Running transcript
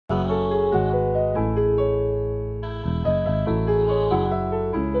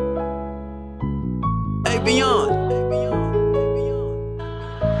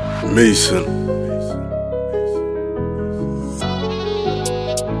Mason.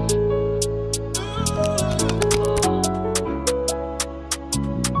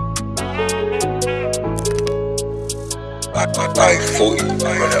 I 40,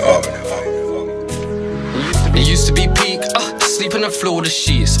 run it up. It used to be peak, sleep on the floor, the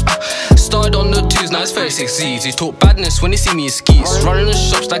sheets. Started on the twos, now it's 36 Z's. He talk badness when they see me in skis. Running the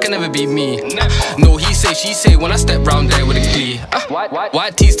shops, that can never be me. No, he say, she say when I step round there with a glee.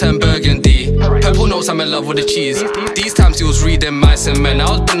 White tees turn burgundy. Purple notes, I'm in love with the cheese. These times he was reading mice and men. I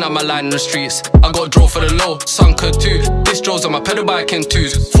was putting up my line in the streets. I got drove for the low, sunk her too. This droves on my pedal bike in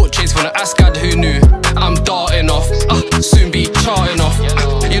twos. Foot chase from the Ascad, who knew? I'm darting off, soon be charting off.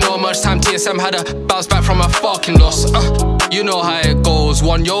 You know how much time TSM had to bounce back from a fucking loss. You know how it goes,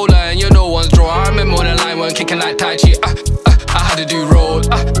 one Yola and you know one's draw. I remember when the line weren't kicking like Tai Chi. I had to do road,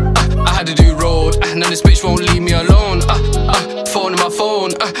 I had to do road. And then this bitch won't leave me alone. Phone in my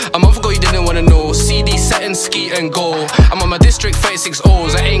phone, a month ago you didn't wanna know. CD setting, ski and go. I'm on my district 36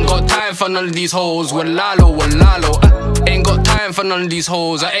 O's. I ain't got time for none of these hoes. Walalo, walalo. Ain't got time for none of these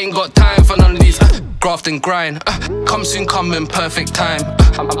hoes. I ain't got time for none of these. Graft and grind, come soon, come in perfect time.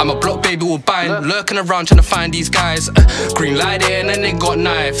 I'm a block baby will bind, lurking around trying to find these guys. Green light in and they got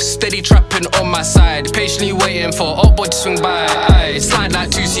knife, steady trapping on my side, patiently waiting for old boy to swing by. Slide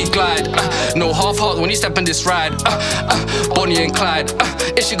like 2C glide, no half heart when you step in this ride. Bonnie and Clyde,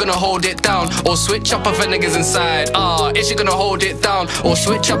 is she gonna hold it down or switch up if a nigga's inside? Is she gonna hold it down or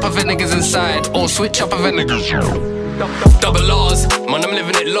switch up if a nigga's inside? Or switch up if a nigga's double R's, man, I'm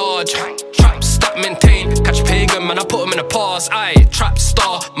living it large. Trap, stack, maintain, catch a pagan, man, I put him in a pass. Trap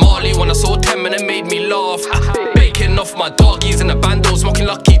star, Marley, when I saw 10, man, it made me laugh. Baking off my doggies in the bando, smoking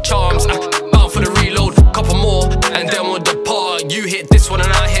Lucky Charms. Bound for the reload, couple more, and then we'll depart. You hit this one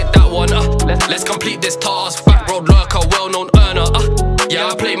and I hit that one. Let's complete this task. Back road lurker, well-known earner. Yeah,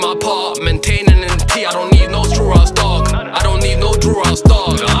 I play my part, maintaining in T. I don't need no straw-ass dog. I don't need no draw-ass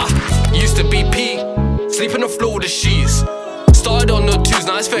dog. Used to be P, sleep on the floor with the sheets. Started on the twos,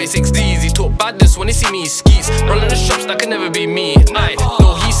 now it's 36 D's. He talk badness when they see me in skis. Running the shops, that can never be me.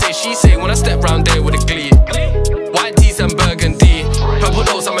 No, he say, she say when I step round there with a glee. White tees and burgundy. Purple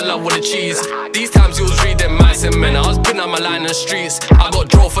nose, I'm in love with the cheese. These times he was reading mice and men. I was putting on my line in the streets. I got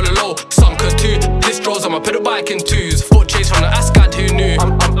drove for the low, sunk her too. This droves on my pedal bike in twos. Foot chase from the Ascad, who knew?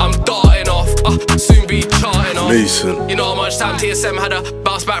 I'm darting off, soon be charting off. Mason. You know how much time TSM had to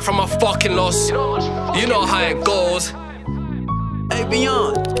bounce back from a fucking loss. You know how it goes. Hey,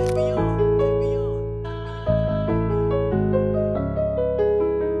 Beyond.